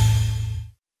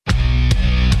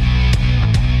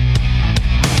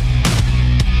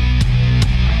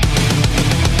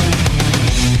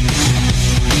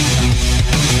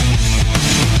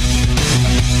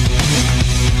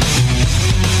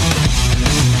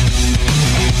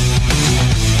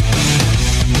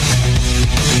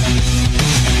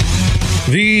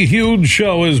 The Huge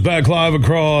Show is back live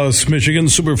across Michigan.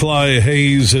 Superfly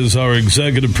Hayes is our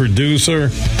executive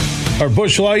producer. Our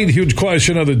Busch Light huge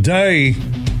question of the day: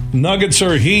 Nuggets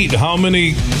or Heat? How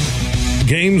many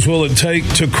games will it take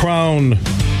to crown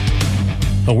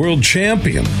a world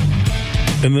champion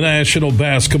in the National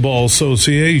Basketball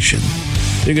Association?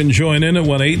 You can join in at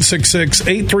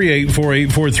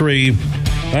 1-866-838-4843.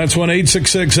 That's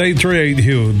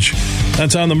 1-866-838-HUGE.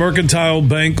 That's on the Mercantile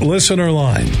Bank listener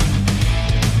line.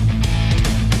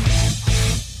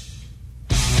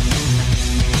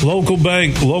 Local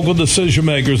bank, local decision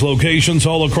makers, locations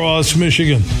all across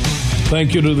Michigan.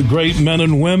 Thank you to the great men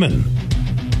and women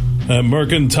at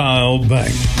Mercantile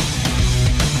Bank.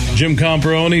 Jim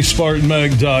Comparoni,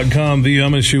 SpartanMag.com, the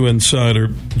MSU Insider,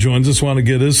 joins us. Want to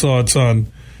get his thoughts on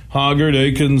Hoggard,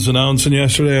 Akins announcing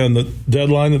yesterday on the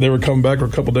deadline that they were coming back for a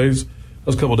couple days. That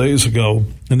was a couple days ago.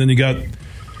 And then you got,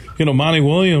 Monty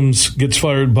Williams gets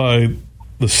fired by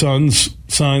the Suns,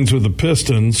 signs with the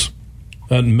Pistons.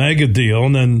 That mega deal.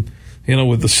 And then,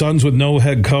 with the Suns with no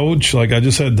head coach, like I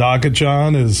just had Dockich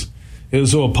on, is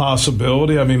there a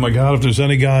possibility? I mean, my God, if there's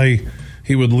any guy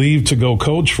he would leave to go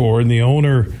coach for, and the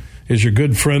owner is your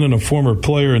good friend and a former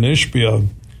player in Ishbia,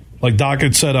 like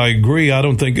Dockich said, I agree. I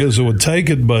don't think Izzo would take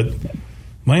it, but,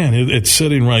 man, it's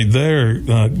sitting right there.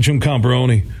 Jim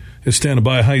Comparoni is standing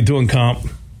by. How you doing, Comp?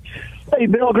 Hey,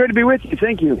 Bill, great to be with you.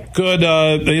 Thank you. Good.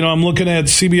 I'm looking at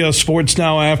CBS Sports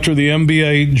now after the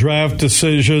NBA draft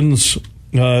decisions.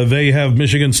 They have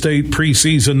Michigan State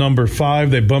preseason number 5.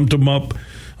 They bumped them up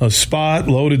a spot,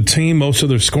 loaded team, most of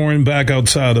their scoring back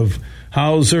outside of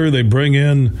Hauser. They bring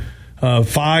in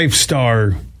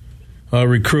 5-star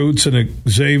recruits and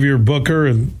Xavier Booker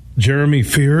and Jeremy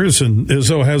Fears, and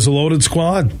Izzo has a loaded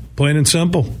squad, plain and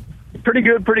simple. Pretty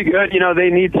good. They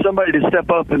need somebody to step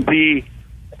up and be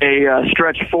a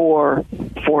stretch for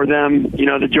them,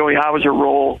 the Joey Hauser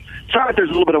role. Sorry if there's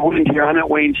a little bit of wind here. I'm at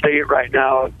Wayne State right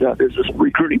now. There's this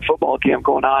recruiting football camp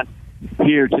going on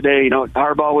here today.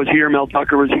 Harbaugh was here, Mel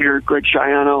Tucker was here, Greg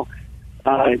Schiano,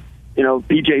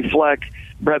 BJ Fleck,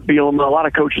 Brett Bielema. A lot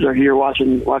of coaches are here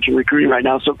watching recruiting right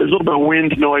now. So if there's a little bit of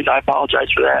wind noise, I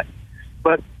apologize for that.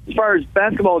 But as far as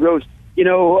basketball goes,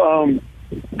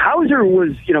 Hauser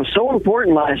was, so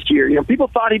important last year. People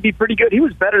thought he'd be pretty good. He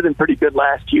was better than pretty good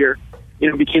last year.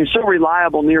 Became so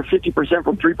reliable, near 50%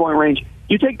 from three-point range.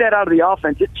 You take that out of the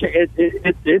offense,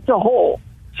 it's a hole.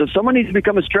 So someone needs to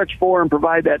become a stretch 4 and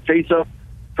provide that face-up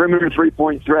perimeter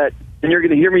three-point threat. And you're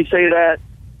going to hear me say that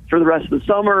for the rest of the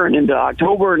summer and into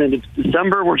October and into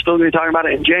December. We're still going to be talking about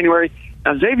it in January.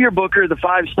 Now, Xavier Booker, the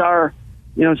 5-star,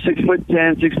 6'10",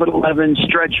 6'11",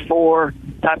 stretch 4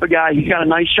 type of guy. He's got a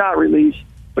nice shot release,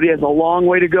 but he has a long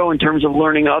way to go in terms of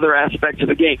learning other aspects of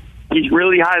the game. He's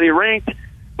really highly ranked,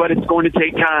 but it's going to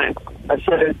take time. I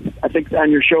said it, I think, on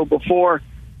your show before.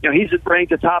 He's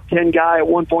ranked a top 10 guy. At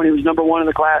one point, he was number 1 in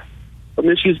the class. But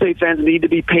Michigan State fans need to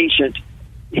be patient.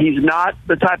 He's not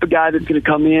the type of guy that's going to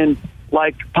come in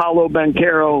like Paolo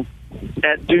Banchero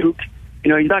at Duke. He's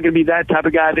not going to be that type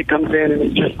of guy that comes in and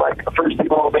is just like a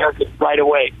first-team All-American right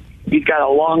away. He's got a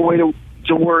long way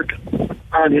to work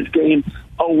on his game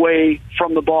away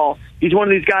from the ball. He's one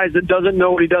of these guys that doesn't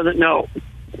know what he doesn't know,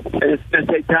 and it's going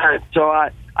to take time. So I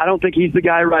don't think he's the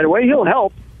guy right away. He'll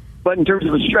help, but in terms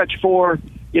of a stretch 4,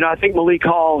 I think Malik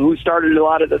Hall, who started a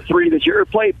lot of the 3 this year,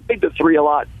 played the 3 a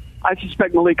lot. I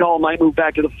suspect Malik Hall might move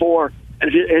back to the 4,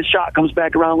 and if his shot comes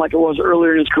back around like it was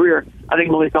earlier in his career, I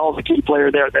think Malik Hall is a key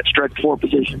player there at that stretch 4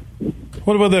 position.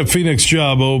 What about that Phoenix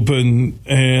job open?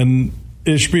 And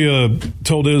Ishbia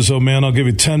told Izzo, man, I'll give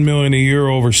you $10 million a year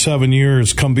over 7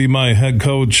 years. Come be my head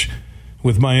coach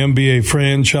with my NBA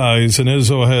franchise. And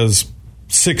Izzo has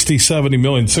 $60, $70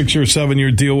 million, 6-year,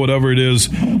 7-year deal, whatever it is,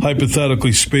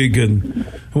 hypothetically speaking.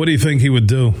 What do you think he would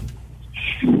do?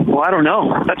 Well, I don't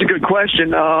know. That's a good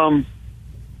question.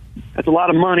 That's a lot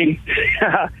of money,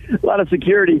 a lot of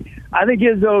security. I think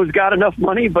Izzo's got enough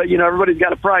money, but, everybody's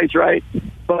got a price, right?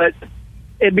 But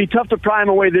it'd be tough to pry him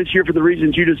away this year for the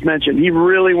reasons you just mentioned. He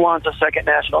really wants a second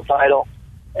national title,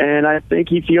 and I think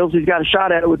he feels he's got a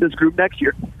shot at it with this group next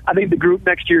year. I think the group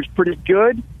next year is pretty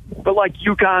good, but like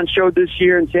UConn showed this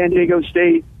year in San Diego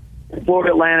State and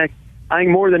Florida Atlantic, I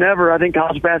think more than ever, I think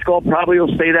college basketball probably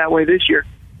will stay that way this year.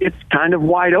 It's kind of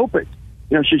wide open.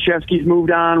 Krzyzewski's moved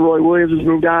on. Roy Williams has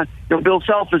moved on. Bill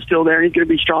Self is still there. He's going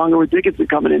to be stronger with Dickinson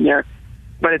coming in there.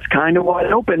 But it's kind of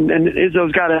wide open. And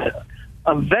Izzo's got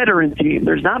a veteran team.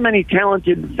 There's not many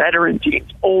talented veteran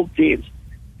teams, old teams.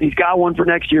 He's got one for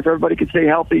next year if everybody can stay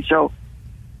healthy. So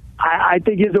I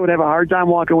think Izzo would have a hard time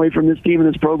walking away from this team and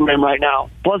this program right now.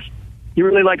 Plus, he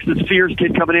really likes this Fears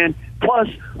kid coming in. Plus,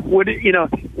 would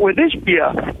this be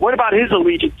what about his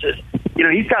allegiances?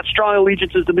 He's got strong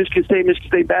allegiances to Michigan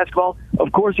State basketball.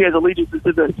 Of course, he has allegiances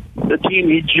to the team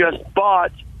he just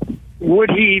bought.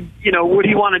 Would he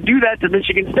want to do that to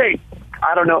Michigan State?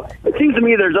 I don't know. It seems to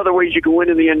me there's other ways you can win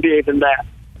in the NBA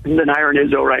than hiring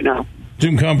Izzo right now.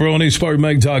 Jim Comparoni,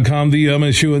 SpartanMag.com, the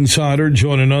MSU Insider,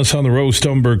 joining us on the Roast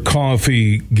Umber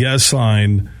Coffee guest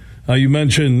line. You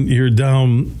mentioned you're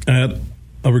down at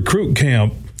a recruit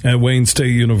camp at Wayne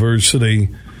State University.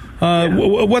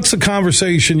 What's the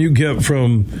conversation you get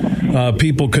from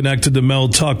people connected to Mel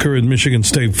Tucker and Michigan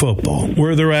State football,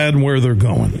 where they're at and where they're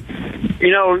going?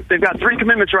 They've got 3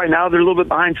 commitments right now. They're a little bit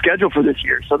behind schedule for this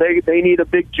year, so they need a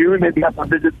big June. Maybe got some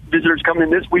visitors coming in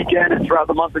this weekend and throughout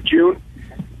the month of June.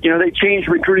 They changed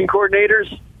recruiting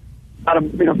coordinators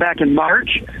back in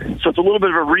March, so it's a little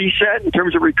bit of a reset in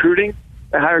terms of recruiting.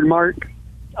 They hired Mark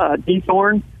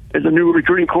Dethorne as a new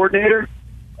recruiting coordinator.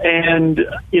 And,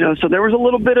 so there was a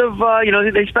little bit of,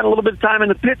 they spent a little bit of time in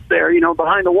the pits there,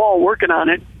 behind the wall working on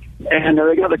it. And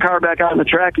they got the car back out on the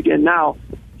track again now.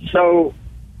 So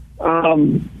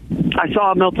I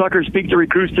saw Mel Tucker speak to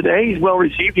recruits today. He's well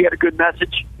received. He had a good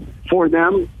message for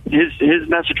them. His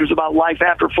message was about life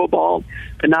after football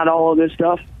and not all of this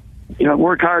stuff.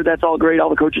 Work hard, that's all great. All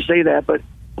the coaches say that. But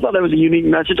I thought that was a unique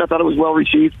message. I thought it was well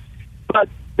received. But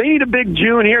they need a big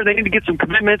June here. They need to get some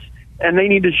commitments. And they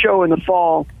need to show in the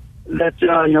fall that,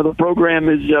 the program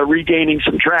is regaining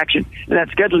some traction. And that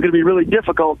schedule is going to be really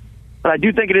difficult. But I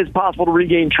do think it is possible to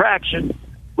regain traction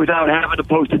without having to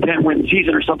post a 10-win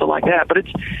season or something like that. But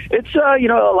it's a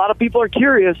lot of people are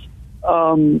curious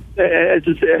as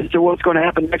to what's going to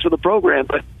happen next with the program.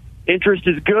 But interest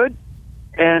is good.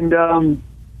 And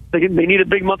they need a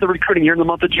big month of recruiting here in the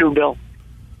month of June, Bill.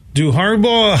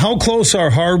 How close are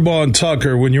Harbaugh and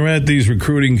Tucker when you're at these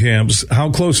recruiting camps? How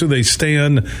close do they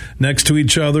stand next to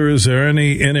each other? Is there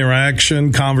any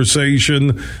interaction,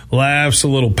 conversation, laughs, a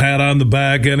little pat on the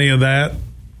back, any of that?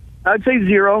 I'd say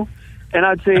zero. And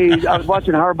I'd say I was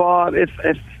watching Harbaugh. If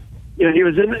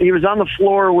he was on the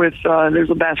floor with there's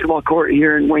a basketball court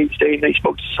here in Wayne State, and they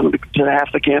spoke to half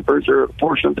the campers or a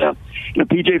portion of them.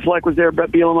 PJ Fleck was there,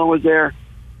 Brett Bielema was there.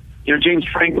 James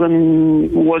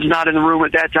Franklin was not in the room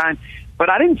at that time. But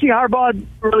I didn't see Harbaugh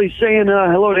really saying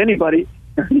hello to anybody.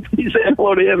 He said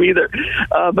hello to him either.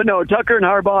 But no, Tucker and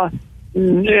Harbaugh,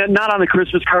 not on the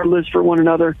Christmas card list for one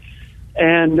another.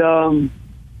 And,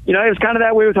 it was kind of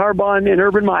that way with Harbaugh and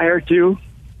Urban Meyer, too.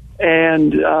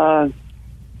 And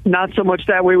not so much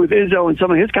that way with Izzo and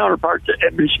some of his counterparts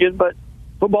at Michigan. But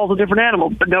football's a different animal.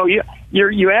 But no, you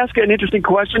ask an interesting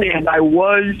question, and I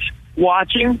was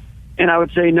watching. And I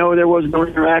would say, no, there was no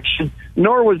interaction,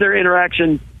 nor was there any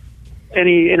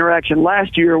interaction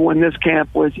last year when this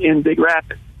camp was in Big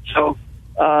Rapids. So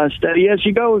steady as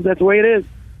she goes. That's the way it is.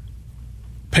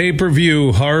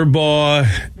 Pay-per-view, Harbaugh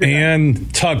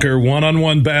and Tucker,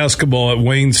 one-on-one basketball at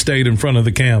Wayne State in front of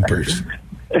the campers.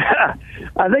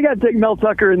 I think I'd take Mel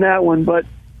Tucker in that one, but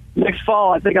next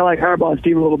fall I think I like Harbaugh's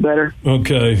team a little better.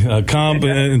 Okay.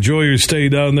 Enjoy your stay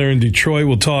down there in Detroit.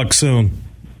 We'll talk soon.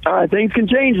 All right, things can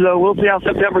change, though. We'll see how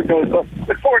September goes. So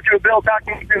look forward to it, Bill. Talk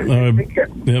to you soon. Take care.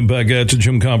 Yeah, back at you,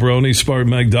 Jim Comparoni,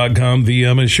 SpartanMag.com, the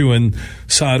MSU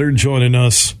Insider, joining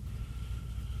us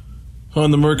on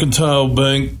the Mercantile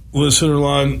Bank listener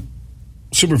line.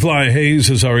 Superfly Hayes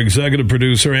is our executive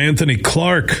producer. Anthony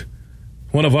Clark,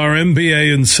 one of our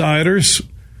NBA insiders.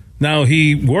 Now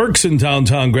he works in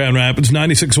downtown Grand Rapids.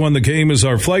 96.1 The Game is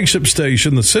our flagship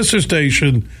station. The sister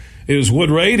station is Wood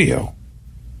Radio.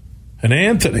 And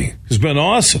Anthony has been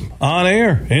awesome. On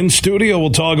air, in studio, we'll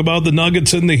talk about the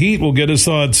Nuggets and the Heat. We'll get his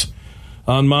thoughts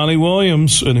on Monty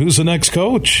Williams and who's the next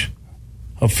coach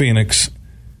of Phoenix.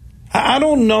 I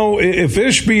don't know if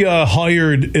Ishbia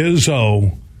hired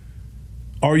Izzo,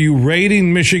 are you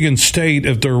rating Michigan State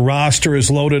if their roster is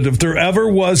loaded? If there ever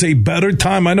was a better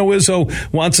time, I know Izzo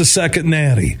wants a second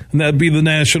natty, and that'd be the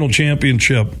national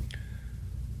championship.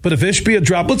 But if Ishbia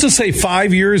dropped, let's just say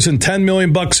 5 years and $10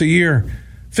 million a year,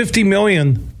 $50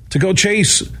 million to go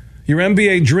chase your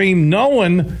NBA dream,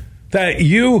 knowing that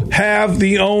you have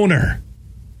the owner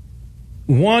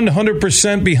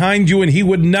 100% behind you and he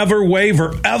would never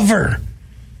waver, ever.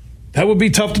 That would be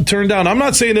tough to turn down. I'm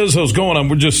not saying Izzo's going on.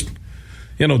 We're just,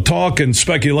 talk and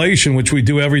speculation, which we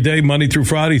do every day, Monday through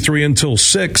Friday, 3 until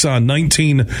 6 on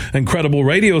 19 incredible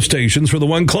radio stations. For the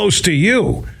one close to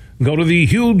you, go to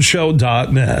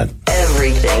thehugeshow.net.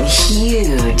 Everything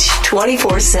huge,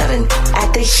 24/7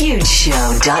 at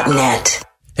thehugeshow.net.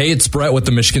 Hey, it's Brett with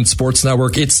the Michigan Sports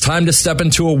Network. It's time to step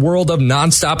into a world of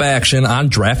nonstop action on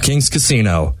DraftKings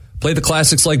Casino. Play the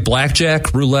classics like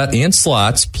blackjack, roulette, and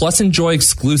slots, plus enjoy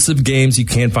exclusive games you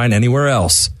can't find anywhere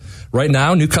else. Right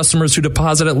now, new customers who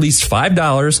deposit at least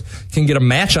 $5 can get a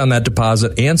match on that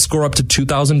deposit and score up to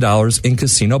 $2,000 in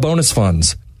casino bonus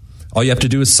funds. All you have to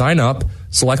do is sign up,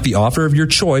 select the offer of your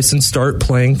choice, and start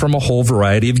playing from a whole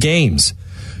variety of games.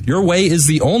 Your way is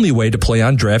the only way to play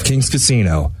on DraftKings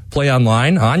Casino. Play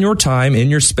online, on your time, in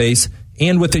your space,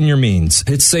 and within your means.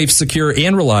 It's safe, secure,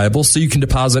 and reliable, so you can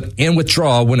deposit and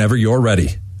withdraw whenever you're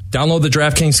ready. Download the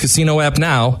DraftKings Casino app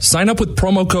now, sign up with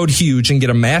promo code HUGE, and get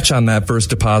a match on that first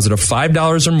deposit of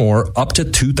 $5 or more, up to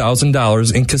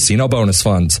 $2,000 in casino bonus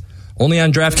funds. Only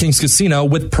on DraftKings Casino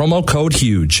with promo code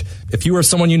HUGE. If you or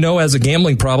someone you know has a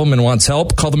gambling problem and wants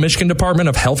help, call the Michigan Department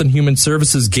of Health and Human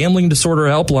Services Gambling Disorder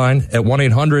Helpline at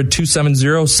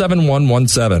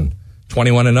 1-800-270-7117.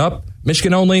 21 and up,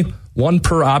 Michigan only, one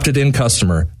per opted-in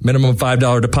customer. Minimum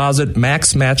 $5 deposit,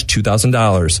 max match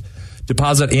 $2,000.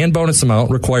 Deposit and bonus amount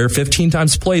require 15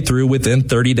 times playthrough within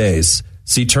 30 days.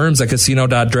 See terms at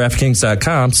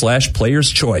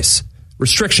casino.draftkings.com/players choice.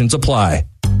 Restrictions apply.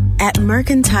 At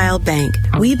Mercantile Bank,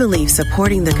 we believe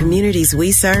supporting the communities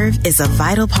we serve is a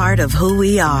vital part of who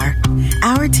we are.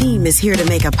 Our team is here to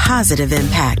make a positive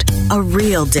impact, a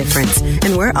real difference,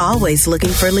 and we're always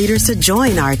looking for leaders to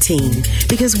join our team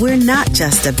because we're not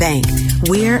just a bank,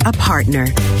 we're a partner,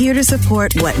 here to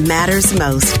support what matters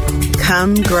most.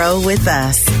 Come grow with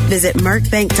us. Visit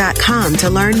mercbank.com to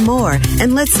learn more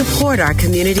and let's support our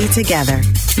community together.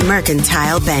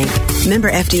 Mercantile Bank.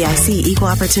 Member FDIC Equal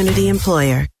Opportunity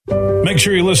Employer. Make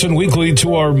sure you listen weekly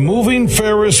to our Moving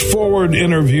Ferris Forward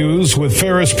interviews with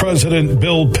Ferris President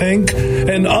Bill Pink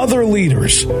and other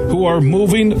leaders who are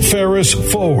moving Ferris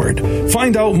forward.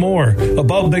 Find out more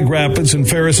about Big Rapids and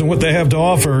Ferris and what they have to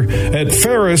offer at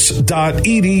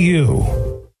ferris.edu.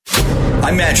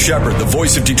 I'm Matt Shepard, the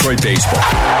voice of Detroit baseball.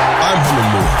 I'm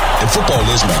Herman Moore, and football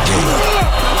is my game.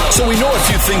 So we know a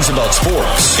few things about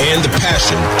sports. And the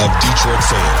passion of Detroit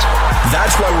fans.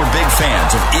 That's why we're big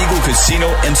fans of Eagle Casino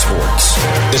and Sports.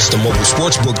 It's the mobile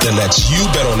sports book that lets you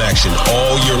bet on action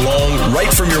all year long.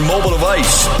 Right from your mobile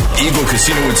device. Eagle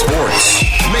Casino and Sports.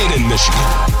 Made in Michigan.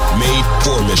 Made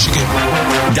for Michigan.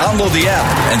 Download the app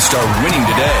and start winning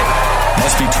today.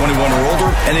 Must be 21 or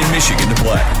older and in Michigan to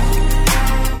play.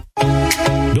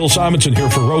 Bill Simonson here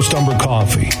for Roast Umber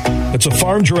Coffee. It's a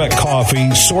farm direct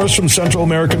coffee sourced from Central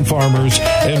American farmers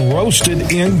and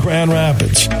roasted in Grand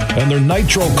Rapids. And their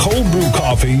Nitro Cold Brew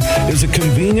Coffee is a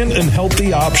convenient and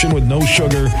healthy option with no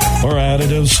sugar or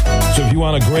additives. So if you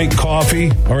want a great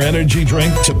coffee or energy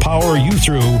drink to power you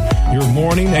through your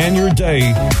morning and your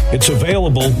day, it's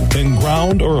available in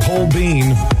ground or whole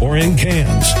bean or in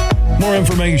cans. More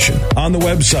information on the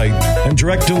website and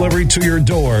direct delivery to your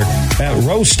door at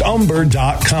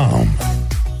roastumber.com.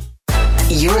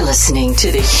 You're listening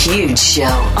to The Huge Show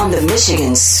on the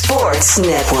Michigan Sports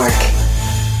Network.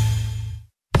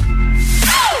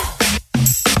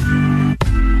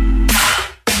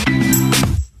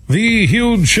 The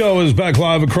Huge Show is back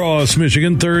live across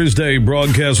Michigan Thursday.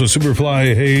 Broadcast with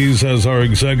Superfly Hayes as our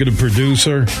executive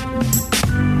producer.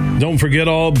 Don't forget,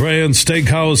 All Brand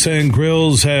Steakhouse and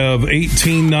Grills have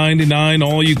 $18.99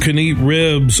 all-you-can-eat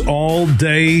ribs all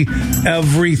day,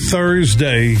 every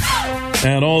Thursday.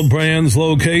 At All Brands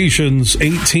locations,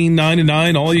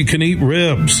 $18.99 all-you-can-eat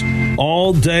ribs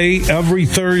all day, every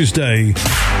Thursday.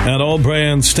 At All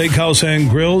Brands Steakhouse and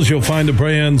Grills, you'll find the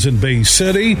brands in Bay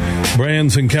City,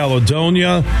 brands in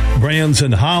Caledonia, brands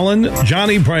in Holland,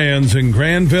 Johnny Brands in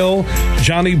Granville,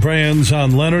 Johnny Brands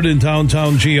on Leonard in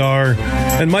downtown GR,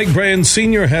 and Mike Brands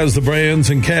Sr. has the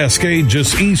brands in Cascade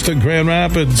just east of Grand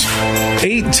Rapids.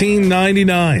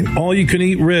 $18.99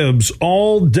 all-you-can-eat ribs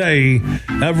all day,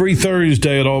 every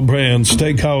Thursday at All Brands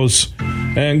Steakhouse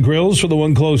and Grills. For the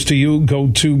one close to you,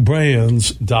 go to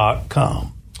brands.com.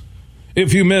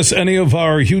 If you miss any of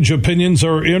our Huge Opinions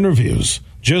or interviews,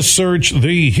 Just search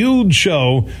The Huge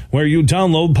Show where you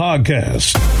download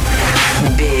podcasts.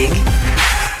 Big,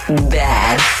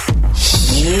 bad,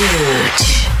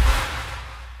 huge.